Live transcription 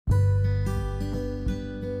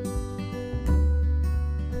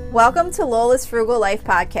Welcome to Lola's Frugal Life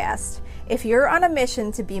Podcast. If you're on a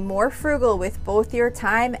mission to be more frugal with both your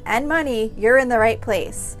time and money, you're in the right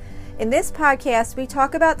place. In this podcast, we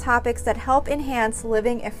talk about topics that help enhance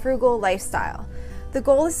living a frugal lifestyle. The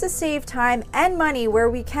goal is to save time and money where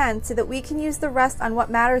we can so that we can use the rest on what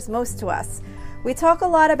matters most to us. We talk a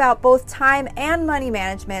lot about both time and money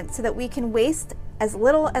management so that we can waste as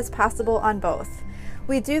little as possible on both.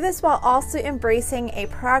 We do this while also embracing a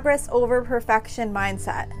progress over perfection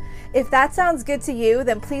mindset. If that sounds good to you,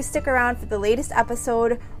 then please stick around for the latest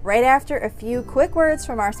episode right after a few quick words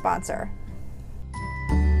from our sponsor.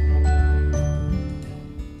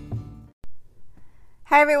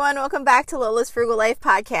 Hi everyone, welcome back to Lola's Frugal Life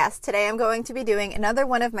Podcast. Today I'm going to be doing another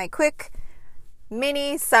one of my quick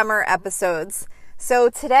mini summer episodes. So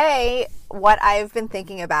today, what I've been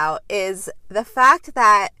thinking about is the fact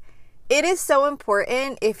that it is so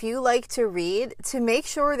important, if you like to read, to make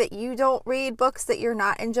sure that you don't read books that you're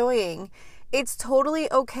not enjoying. It's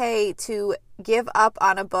totally okay to give up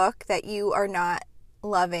on a book that you are not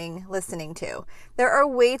loving listening to. There are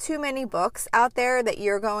way too many books out there that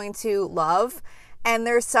you're going to love, and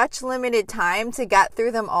there's such limited time to get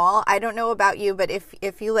through them all. I don't know about you, but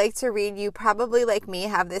if you like to read, you probably, like me,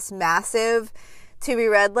 have this massive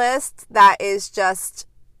to-be-read list that is just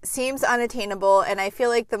seems unattainable. And I feel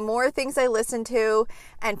like the more things I listen to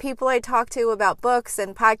and people I talk to about books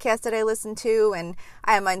and podcasts that I listen to, and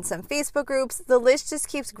I am on some Facebook groups, the list just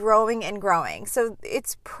keeps growing and growing. So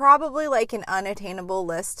it's probably like an unattainable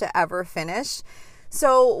list to ever finish.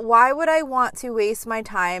 So why would I want to waste my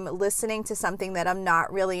time listening to something that I'm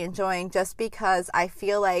not really enjoying just because I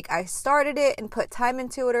feel like I started it and put time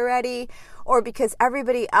into it already, or because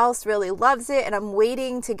everybody else really loves it and I'm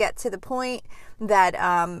waiting to get to the point that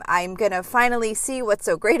I'm going to finally see what's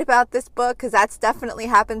so great about this book, because that's definitely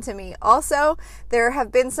happened to me also. There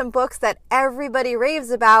have been some books that everybody raves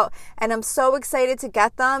about and I'm so excited to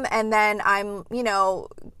get them, and then I'm,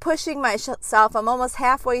 pushing myself. I'm almost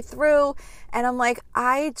halfway through and I'm like,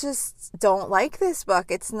 I just don't like this book.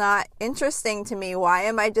 It's not interesting to me. Why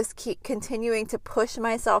am I just keep continuing to push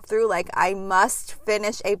myself through like I must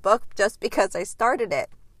finish a book just because I started it?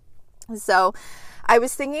 So I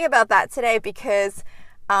was thinking about that today because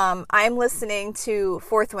I'm listening to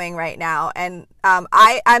Fourth Wing right now, and I'm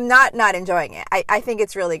not enjoying it. I think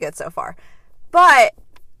it's really good so far, but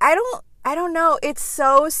I don't know. It's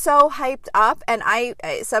so hyped up, and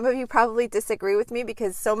some of you probably disagree with me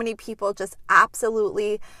because so many people just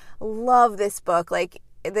absolutely love this book. Like,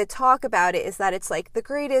 the talk about it is that it's like the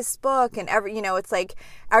greatest book, and it's like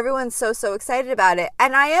everyone's so excited about it,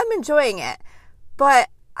 and I am enjoying it, but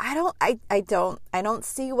I don't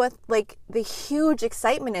see what like the huge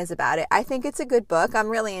excitement is about it. I think it's a good book. I'm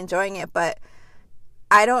really enjoying it, but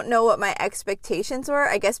I don't know what my expectations were.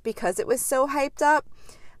 I guess because it was so hyped up,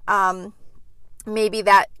 maybe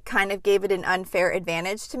that kind of gave it an unfair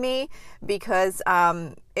advantage to me because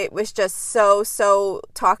it was just so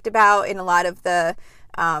talked about in a lot of the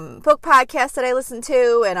book podcasts that I listen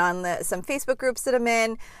to and on some Facebook groups that I'm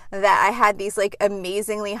in, that I had these like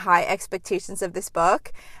amazingly high expectations of this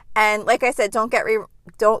book. And like I said, don't get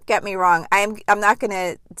me wrong. I'm not going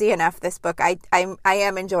to DNF this book. I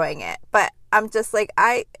am enjoying it, but I'm just like,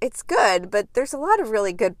 it's good, but there's a lot of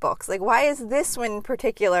really good books. Like, why is this one in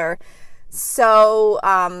particular so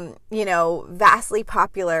vastly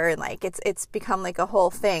popular, and like it's become like a whole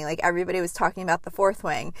thing? Like, everybody was talking about the Fourth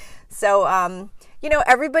Wing. So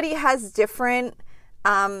everybody has different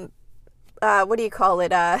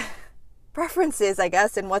preferences, I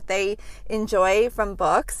guess, in what they enjoy from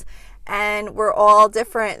books, and we're all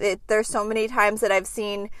different. There's so many times that I've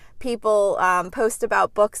seen people post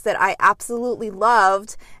about books that I absolutely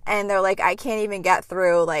loved, and they're like, I can't even get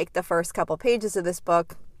through like the first couple pages of this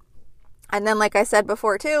book. And then, like I said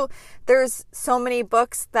before too, there's so many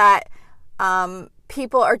books that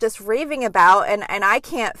people are just raving about, and I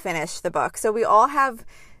can't finish the book. So we all have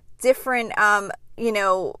different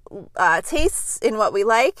tastes in what we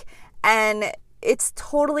like, and it's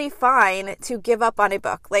totally fine to give up on a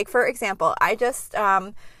book. Like, for example, I just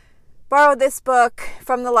borrowed this book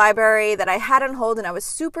from the library that I had on hold, and I was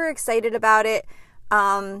super excited about it.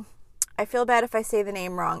 I feel bad if I say the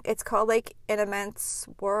name wrong. It's called like An Immense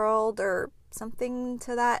World or something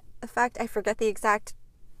to that effect. I forget the exact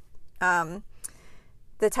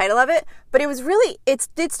the title of it, but it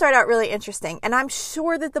did start out really interesting, and I'm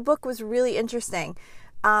sure that the book was really interesting.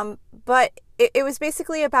 But it was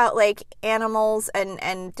basically about like animals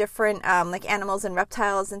and different like animals and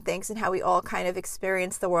reptiles and things, and how we all kind of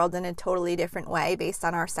experience the world in a totally different way based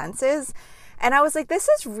on our senses. And I was like, this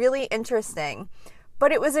is really interesting.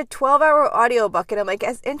 but it was a 12-hour audiobook. And I'm like,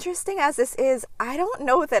 as interesting as this is, I don't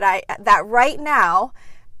know that right now,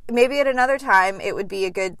 maybe at another time it would be a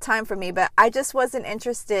good time for me, but I just wasn't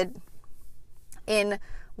interested in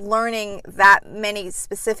learning that many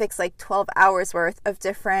specifics, like 12 hours worth of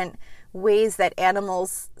different ways that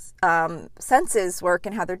animals' senses work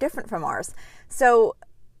and how they're different from ours. So,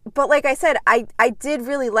 but like I said, I did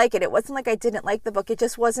really like it. It wasn't like I didn't like the book. It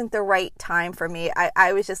just wasn't the right time for me.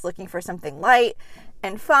 I was just looking for something light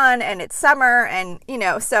and fun, and it's summer, and,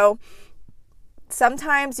 so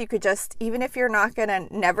sometimes you could just, even if you're not going to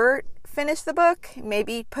never finish the book,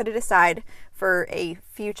 maybe put it aside for a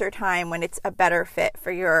future time when it's a better fit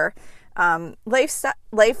for your life,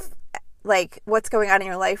 like what's going on in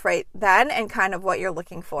your life right then, and kind of what you're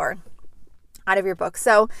looking for out of your book.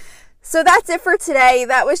 So that's it for today.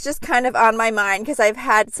 That was just kind of on my mind because I've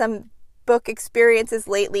had some book experiences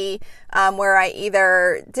lately where I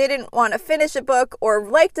either didn't want to finish a book or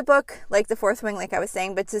liked a book, like The Fourth Wing, like I was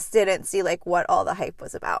saying, but just didn't see like what all the hype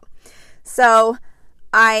was about. So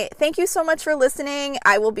I thank you so much for listening.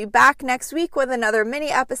 I will be back next week with another mini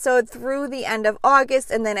episode through the end of August,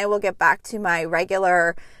 and then I will get back to my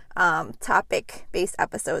regular topic-based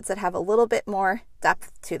episodes that have a little bit more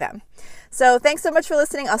depth to them. So thanks so much for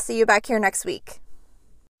listening. I'll see you back here next week.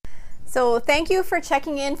 So thank you for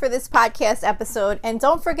checking in for this podcast episode. And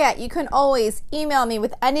don't forget, you can always email me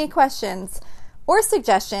with any questions or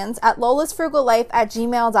suggestions at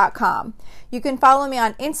lolasfrugallife@gmail.com. You can follow me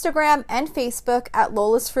on Instagram and Facebook at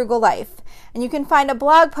Lola's Frugal Life. And you can find a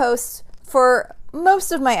blog post for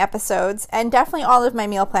most of my episodes and definitely all of my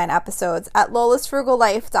meal plan episodes at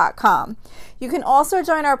lolasfrugallife.com. You can also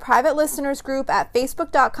join our private listeners group at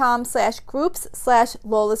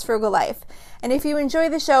facebook.com/groups/lolasfrugallife. And if you enjoy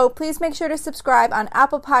the show, please make sure to subscribe on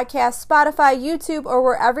Apple Podcasts, Spotify, YouTube, or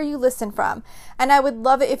wherever you listen from. And I would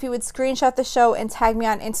love it if you would screenshot the show and tag me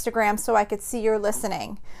on Instagram so I could see you're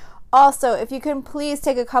listening. Also, if you can please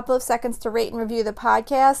take a couple of seconds to rate and review the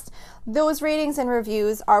podcast. Those ratings and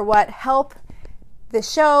reviews are what help the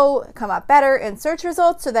show come up better in search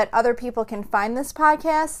results so that other people can find this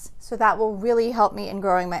podcast. So that will really help me in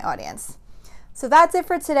growing my audience. So that's it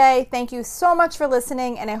for today. Thank you so much for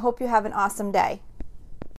listening, and I hope you have an awesome day.